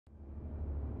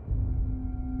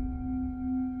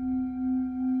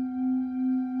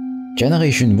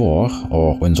Generation War,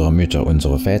 or Unsere Mütter,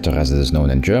 unsere Väter as it is known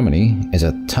in Germany, is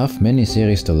a tough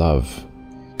miniseries to love.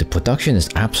 The production is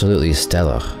absolutely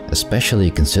stellar, especially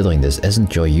considering this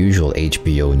isn't your usual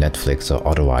HBO, Netflix or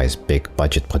otherwise big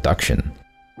budget production.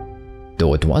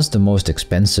 Though it was the most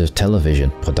expensive television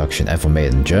production ever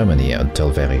made in Germany until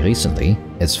very recently,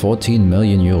 its €14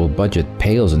 million budget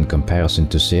pales in comparison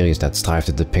to series that strive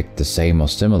to depict the same or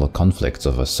similar conflicts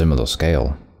of a similar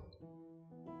scale.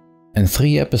 In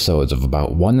 3 episodes of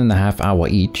about 1.5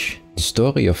 hours each, the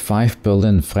story of 5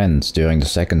 Berlin friends during the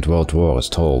Second World War is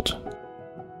told.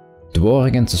 The war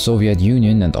against the Soviet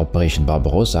Union and Operation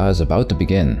Barbarossa is about to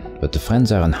begin, but the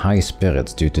friends are in high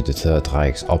spirits due to the Third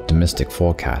Reich's optimistic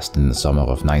forecast in the summer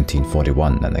of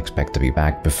 1941 and expect to be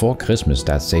back before Christmas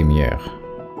that same year.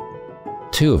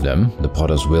 2 of them, the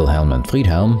brothers Wilhelm and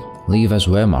Friedhelm, leave as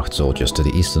Wehrmacht soldiers to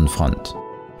the Eastern Front.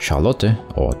 Charlotte,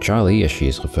 or Charlie as she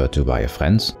is referred to by her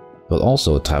friends, will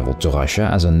also travel to Russia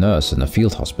as a nurse in a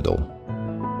field hospital.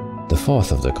 The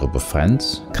 4th of the group of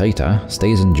friends, Greta,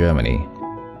 stays in Germany.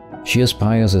 She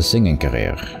aspires a singing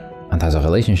career, and has a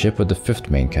relationship with the 5th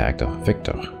main character,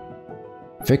 Victor.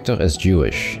 Victor is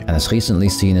Jewish, and has recently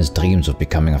seen his dreams of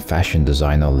becoming a fashion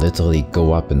designer literally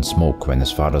go up in smoke when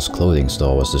his father's clothing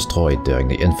store was destroyed during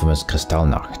the infamous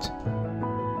Kristallnacht.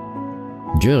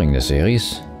 During the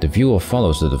series, the viewer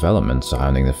follows the developments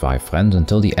surrounding the 5 friends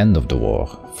until the end of the war,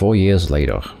 4 years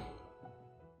later.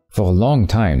 For a long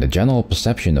time, the general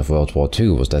perception of World War II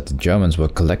was that the Germans were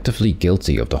collectively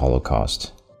guilty of the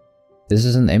Holocaust. This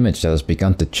is an image that has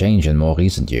begun to change in more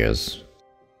recent years.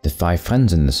 The 5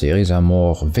 friends in the series are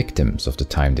more victims of the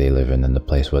time they live in and the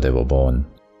place where they were born.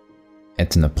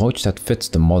 It's an approach that fits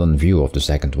the modern view of the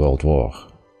Second World War.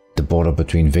 The border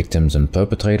between victims and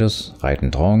perpetrators, right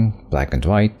and wrong, black and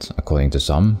white, according to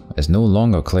some, is no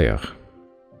longer clear.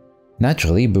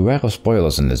 Naturally, beware of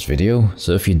spoilers in this video,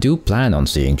 so if you do plan on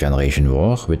seeing Generation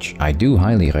War, which I do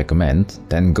highly recommend,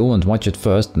 then go and watch it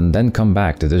first and then come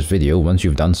back to this video once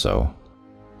you've done so.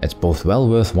 It's both well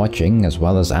worth watching as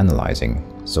well as analyzing,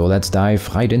 so let's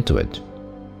dive right into it.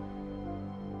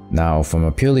 Now, from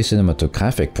a purely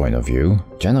cinematographic point of view,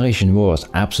 Generation War is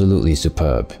absolutely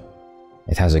superb.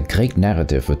 It has a great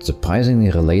narrative with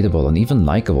surprisingly relatable and even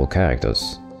likable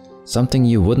characters, something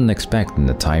you wouldn't expect in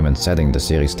the time and setting the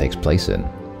series takes place in.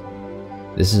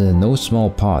 This is in no small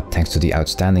part thanks to the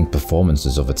outstanding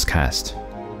performances of its cast.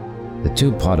 The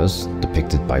 2 brothers,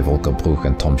 depicted by Volker Bruch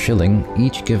and Tom Schilling,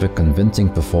 each give a convincing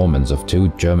performance of 2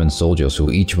 German soldiers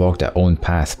who each walk their own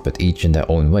path but each in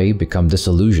their own way become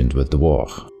disillusioned with the war.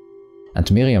 And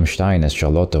Miriam Stein as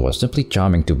Charlotte was simply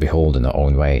charming to behold in her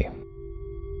own way.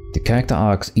 The character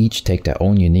arcs each take their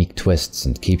own unique twists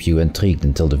and keep you intrigued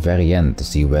until the very end to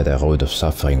see where their road of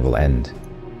suffering will end.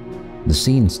 The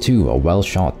scenes too are well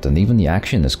shot, and even the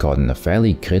action is caught in a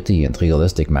fairly gritty and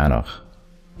realistic manner.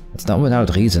 It's not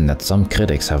without reason that some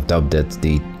critics have dubbed it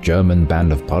the German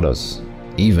Band of Brothers,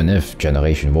 even if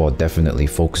Generation War definitely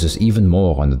focuses even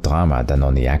more on the drama than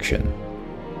on the action.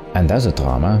 And as a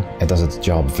drama, it does its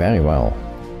job very well.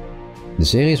 The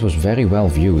series was very well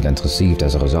viewed and received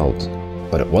as a result,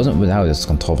 but it wasn't without its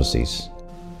controversies.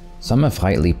 Some have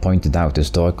rightly pointed out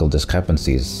historical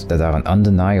discrepancies that are an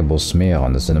undeniable smear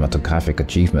on the cinematographic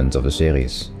achievements of the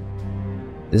series.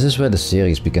 This is where the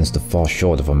series begins to fall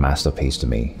short of a masterpiece to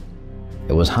me.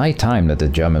 It was high time that the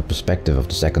German perspective of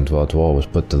the Second World War was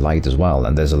put to light as well,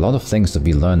 and there's a lot of things to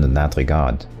be learned in that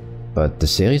regard. But the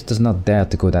series does not dare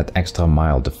to go that extra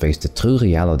mile to face the true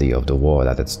reality of the war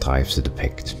that it strives to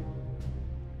depict.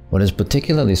 What is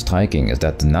particularly striking is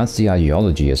that the Nazi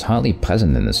ideology is hardly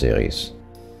present in the series.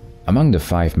 Among the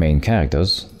 5 main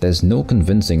characters, there's no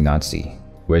convincing Nazi,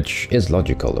 which is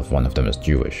logical if one of them is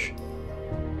Jewish.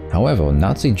 However,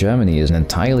 Nazi Germany is an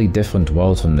entirely different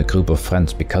world from the group of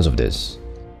friends because of this.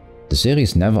 The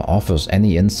series never offers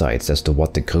any insights as to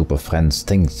what the group of friends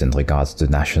thinks in regards to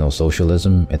National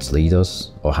Socialism, its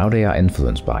leaders, or how they are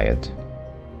influenced by it.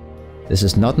 This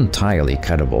is not entirely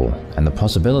credible, and the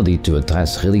possibility to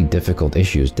address really difficult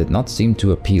issues did not seem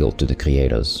to appeal to the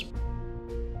creators.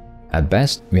 At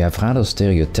best, we have rather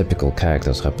stereotypical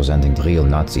characters representing the real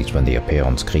Nazis when they appear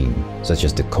on screen, such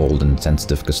as the cold and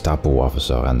sensitive Gestapo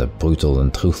officer and the brutal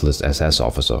and ruthless SS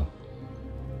officer.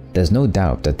 There's no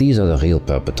doubt that these are the real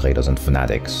perpetrators and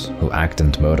fanatics, who act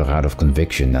and murder out of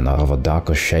conviction and are of a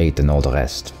darker shade than all the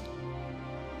rest.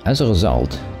 As a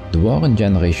result, the war in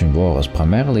Generation War is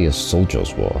primarily a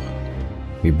soldier's war.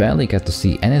 We barely get to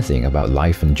see anything about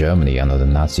life in Germany under the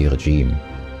Nazi regime.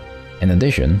 In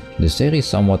addition, the series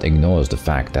somewhat ignores the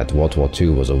fact that World War II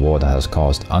was a war that has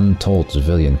caused untold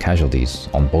civilian casualties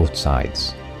on both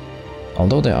sides.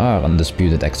 Although there are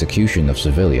undisputed execution of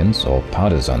civilians or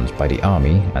partisans by the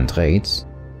army and raids,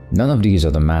 none of these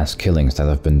are the mass killings that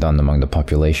have been done among the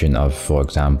population of, for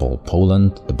example,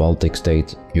 Poland, the Baltic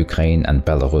states, Ukraine and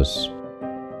Belarus.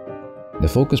 The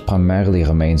focus primarily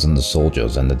remains on the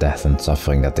soldiers and the death and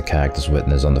suffering that the characters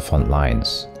witness on the front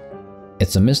lines.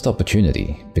 It's a missed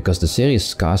opportunity, because the series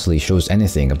scarcely shows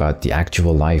anything about the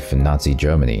actual life in Nazi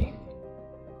Germany.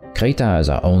 Greta is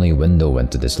our only window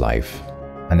into this life,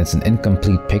 and it's an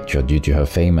incomplete picture due to her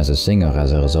fame as a singer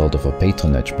as a result of her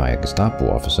patronage by a Gestapo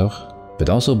officer,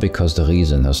 but also because the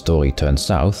reason her story turned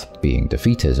south, being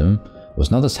defeatism,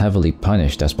 was not as heavily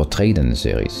punished as portrayed in the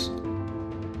series.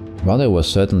 While there were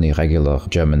certainly regular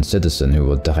German citizens who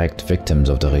were direct victims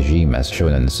of the regime as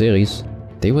shown in the series,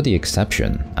 they were the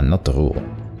exception and not the rule.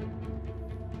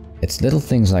 It's little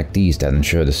things like these that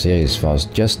ensure the series falls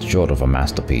just short of a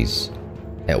masterpiece.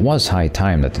 It was high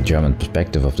time that the German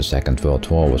perspective of the Second World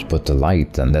War was put to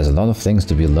light, and there's a lot of things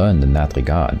to be learned in that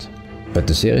regard. But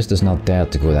the series does not dare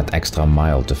to go that extra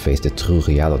mile to face the true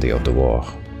reality of the war.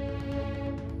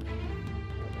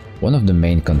 One of the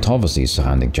main controversies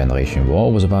surrounding Generation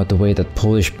War was about the way that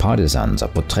Polish partisans are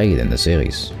portrayed in the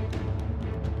series.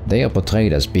 They are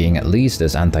portrayed as being at least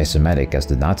as anti-Semitic as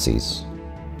the Nazis.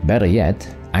 Better yet,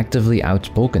 actively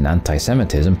outspoken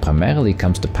anti-Semitism primarily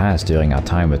comes to pass during our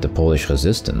time with the Polish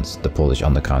resistance, the Polish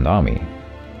underground army,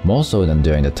 more so than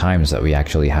during the times that we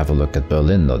actually have a look at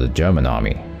Berlin or the German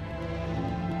army.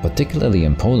 Particularly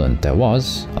in Poland, there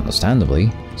was,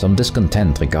 understandably, some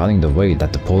discontent regarding the way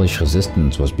that the Polish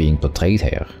resistance was being portrayed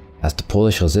here, as the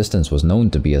Polish resistance was known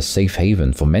to be a safe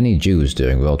haven for many Jews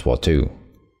during World War II.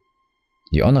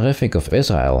 The honorific of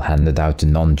Israel handed out to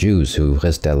non-Jews who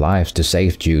risked their lives to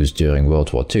save Jews during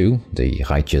World War II, the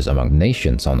Righteous Among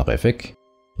Nations honorific,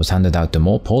 was handed out to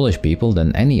more Polish people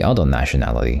than any other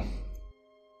nationality.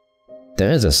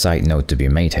 There is a side note to be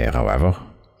made here, however.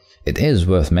 It is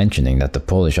worth mentioning that the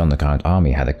Polish underground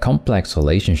army had a complex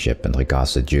relationship in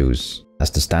regards to Jews,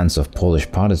 as the stance of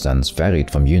Polish partisans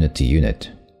varied from unit to unit.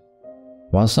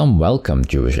 While some welcomed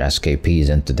Jewish escapees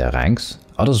into their ranks,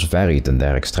 others varied in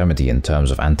their extremity in terms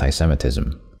of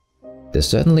anti-Semitism. There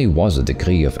certainly was a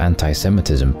degree of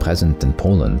anti-Semitism present in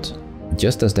Poland,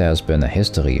 just as there has been a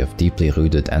history of deeply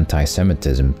rooted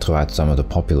anti-Semitism throughout some of the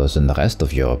populace in the rest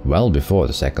of Europe well before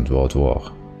the Second World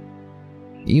War.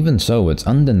 Even so, it's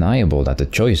undeniable that the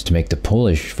choice to make the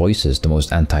Polish voices the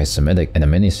most anti-Semitic in a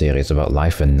miniseries about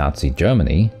life in Nazi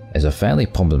Germany is a fairly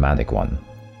problematic one.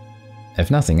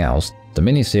 If nothing else, the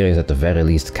miniseries at the very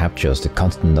least captures the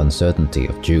constant uncertainty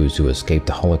of Jews who escaped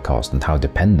the Holocaust and how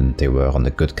dependent they were on the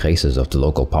good graces of the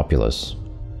local populace.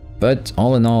 But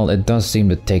all in all, it does seem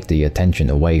to take the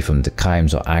attention away from the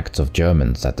crimes or acts of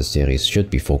Germans that the series should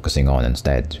be focusing on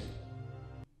instead.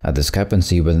 A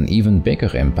discrepancy with an even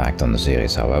bigger impact on the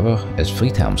series, however, is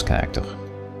Friedhelm's character.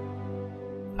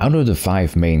 Out of the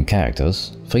 5 main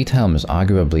characters, Friedhelm is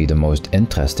arguably the most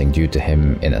interesting due to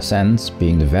him, in a sense,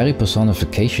 being the very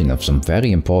personification of some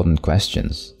very important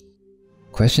questions.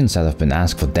 Questions that have been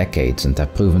asked for decades and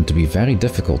have proven to be very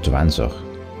difficult to answer.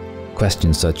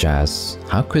 Questions such as,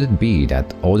 how could it be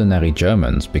that ordinary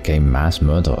Germans became mass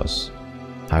murderers?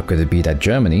 How could it be that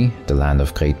Germany, the land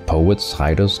of great poets,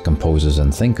 writers, composers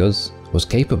and thinkers, was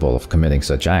capable of committing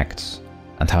such acts?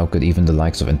 And how could even the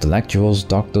likes of intellectuals,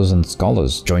 doctors and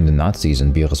scholars join the Nazis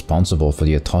and be responsible for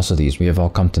the atrocities we have all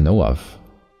come to know of?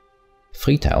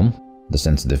 Friedhelm, the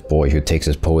sensitive boy who takes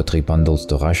his poetry bundles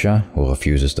to Russia, who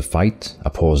refuses to fight,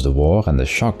 abhors the war and is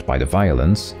shocked by the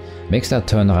violence, makes that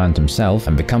turnaround himself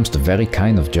and becomes the very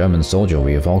kind of German soldier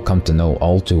we have all come to know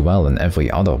all too well in every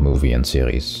other movie and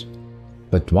series.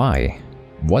 But why?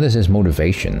 What is his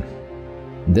motivation?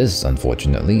 This,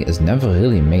 unfortunately, is never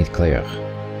really made clear.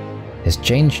 His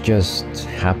change just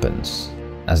happens,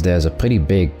 as there's a pretty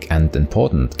big and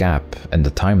important gap in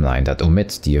the timeline that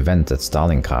omits the events at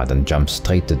Stalingrad and jumps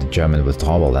straight to the German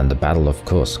withdrawal and the Battle of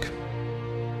Kursk.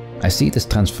 I see this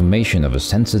transformation of a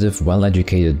sensitive,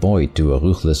 well-educated boy to a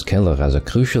ruthless killer as a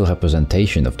crucial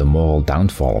representation of the moral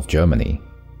downfall of Germany.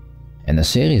 In a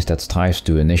series that strives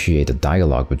to initiate a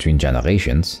dialogue between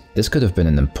generations, this could have been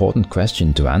an important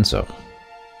question to answer.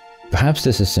 Perhaps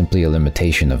this is simply a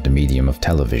limitation of the medium of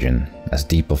television, as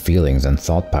deeper feelings and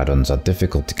thought patterns are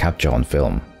difficult to capture on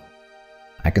film.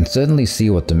 I can certainly see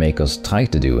what the makers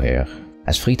tried to do here,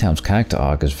 as Friedhelm's character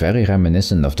arc is very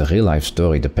reminiscent of the real-life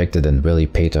story depicted in Willy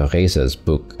Peter Reese's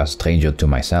book A Stranger to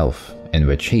Myself, in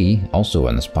which he, also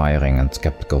an aspiring and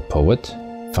skeptical poet,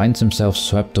 finds himself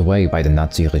swept away by the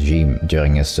Nazi regime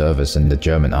during his service in the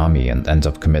German army and ends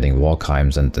up committing war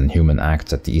crimes and inhuman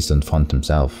acts at the Eastern Front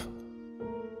himself.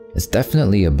 It's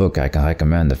definitely a book I can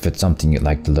recommend if it's something you'd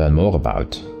like to learn more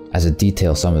about, as it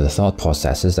details some of the thought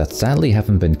processes that sadly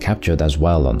haven't been captured as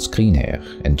well on screen here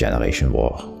in Generation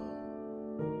War.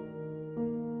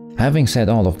 Having said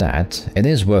all of that, it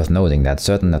is worth noting that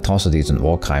certain atrocities and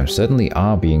war crimes certainly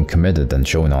are being committed and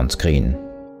shown on screen.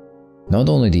 Not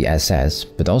only the SS,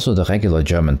 but also the regular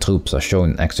German troops are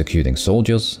shown executing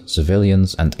soldiers,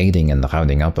 civilians, and aiding in the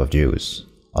rounding up of Jews,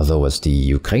 although it's the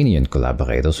Ukrainian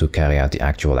collaborators who carry out the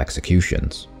actual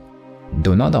executions.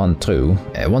 Though not untrue,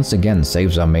 it once again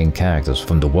saves our main characters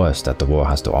from the worst that the war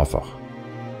has to offer.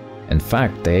 In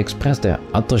fact, they express their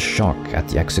utter shock at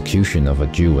the execution of a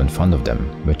Jew in front of them,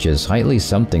 which is rightly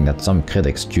something that some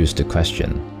critics choose to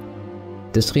question.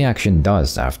 This reaction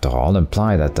does, after all,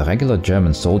 imply that the regular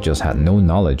German soldiers had no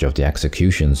knowledge of the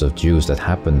executions of Jews that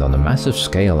happened on a massive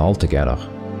scale altogether.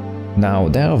 Now,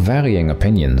 there are varying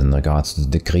opinions in regards to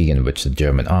the degree in which the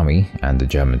German army, and the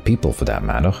German people for that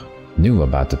matter, knew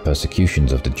about the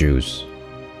persecutions of the Jews.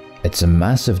 It's a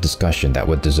massive discussion that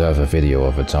would deserve a video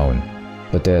of its own,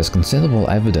 but there is considerable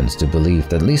evidence to believe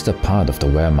that at least a part of the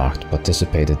Wehrmacht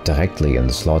participated directly in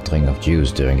the slaughtering of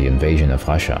Jews during the invasion of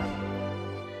Russia.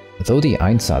 Though the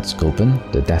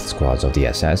Einsatzgruppen, the death squads of the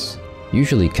SS,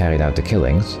 usually carried out the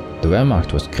killings, the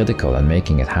Wehrmacht was critical in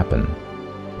making it happen.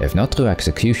 If not through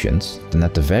executions, then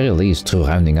at the very least through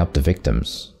rounding up the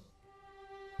victims.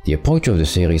 The approach of the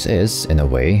series is, in a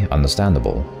way,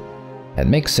 understandable. It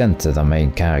makes sense that our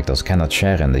main characters cannot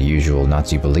share in the usual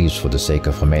Nazi beliefs for the sake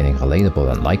of remaining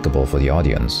relatable and likable for the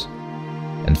audience.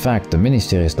 In fact, the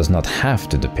miniseries does not have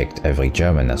to depict every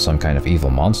German as some kind of evil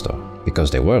monster, because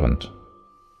they weren't.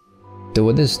 Though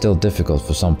it is still difficult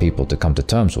for some people to come to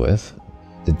terms with,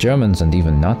 the Germans and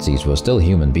even Nazis were still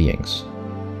human beings.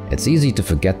 It's easy to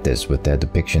forget this with their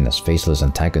depiction as faceless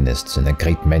antagonists in a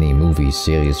great many movies,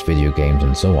 series, video games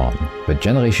and so on, but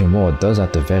Generation War does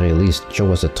at the very least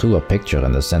show us a truer picture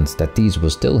in the sense that these were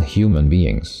still human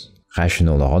beings,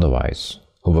 rational or otherwise,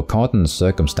 who were caught in the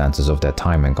circumstances of their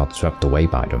time and got swept away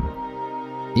by them.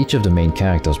 Each of the main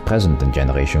characters present in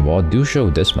Generation War do show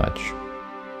this much.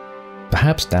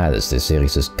 Perhaps that is this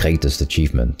series' greatest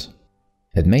achievement.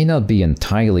 It may not be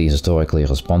entirely historically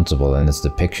responsible in its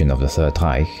depiction of the Third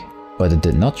Reich, but it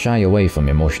did not shy away from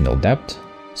emotional depth,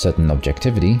 certain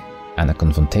objectivity, and a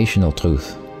confrontational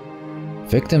truth.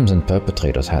 Victims and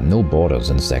perpetrators had no borders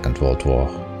in the Second World War,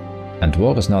 and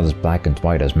war is not as black and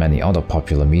white as many other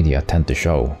popular media tend to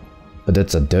show, but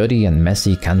it's a dirty and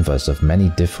messy canvas of many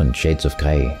different shades of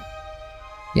grey.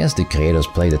 Yes, the creators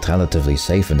played it relatively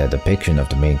safe in their depiction of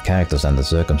the main characters and the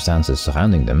circumstances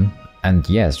surrounding them, and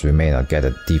yes, we may not get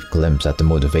a deep glimpse at the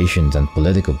motivations and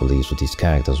political beliefs of these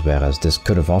characters, whereas this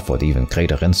could have offered even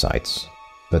greater insights.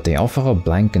 But they offer a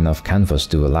blank enough canvas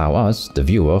to allow us, the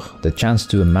viewer, the chance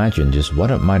to imagine just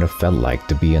what it might have felt like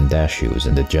to be in their shoes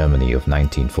in the Germany of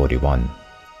 1941.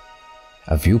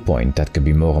 A viewpoint that could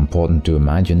be more important to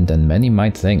imagine than many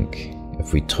might think,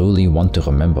 if we truly want to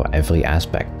remember every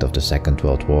aspect of the Second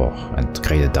World War and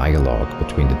create a dialogue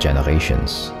between the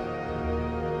generations